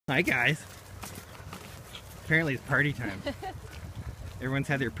Hi guys. Apparently it's party time. Everyone's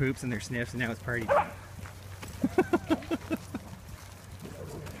had their poops and their sniffs and now it's party time.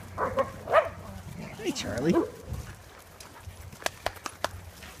 Hey Charlie.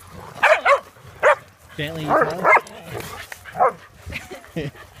 Bentley, you tell?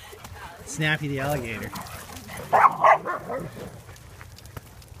 Snappy the alligator.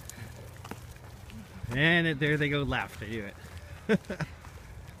 And there they go left. They do it.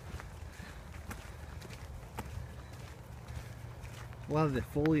 A lot of the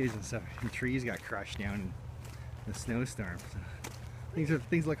foliage and stuff, the trees got crushed down in the snowstorm. So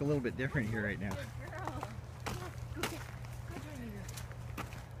things look a little bit different here right now.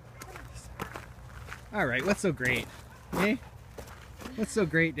 All right, what's so great? Eh? What's so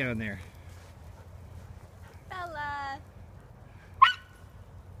great down there? Bella.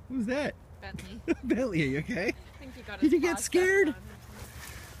 Who's that? Bentley. Bentley, are you okay? I think he got Did his you get paw scared? stepped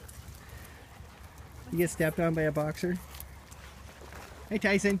You get stepped on by a boxer? Hey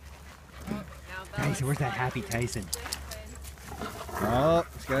Tyson. on. Oh, now Tyson, where's that happy Tyson? Oh,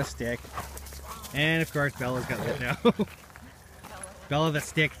 he's got a stick. And of course Bella's got lit now. Bella the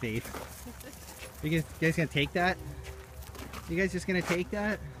stick thief. You guys gonna take that? You guys just gonna take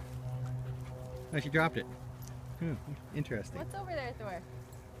that? Oh, she dropped it. Interesting. What's over there, Thor?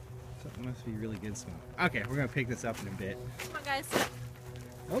 Something must be really good smoke. Okay, we're gonna pick this up in a bit. Come on, guys.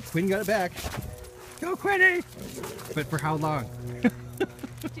 Oh, Quinn got it back. Go, Quinny! But for how long?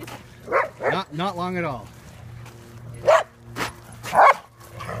 Not long at all.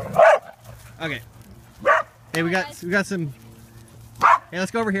 Okay. Hey, we got some. Hey,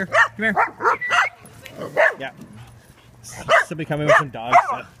 let's go over here. Come here. Yeah. Somebody coming with some dogs.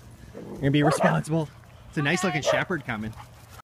 So you're gonna be responsible. It's a nice looking shepherd coming.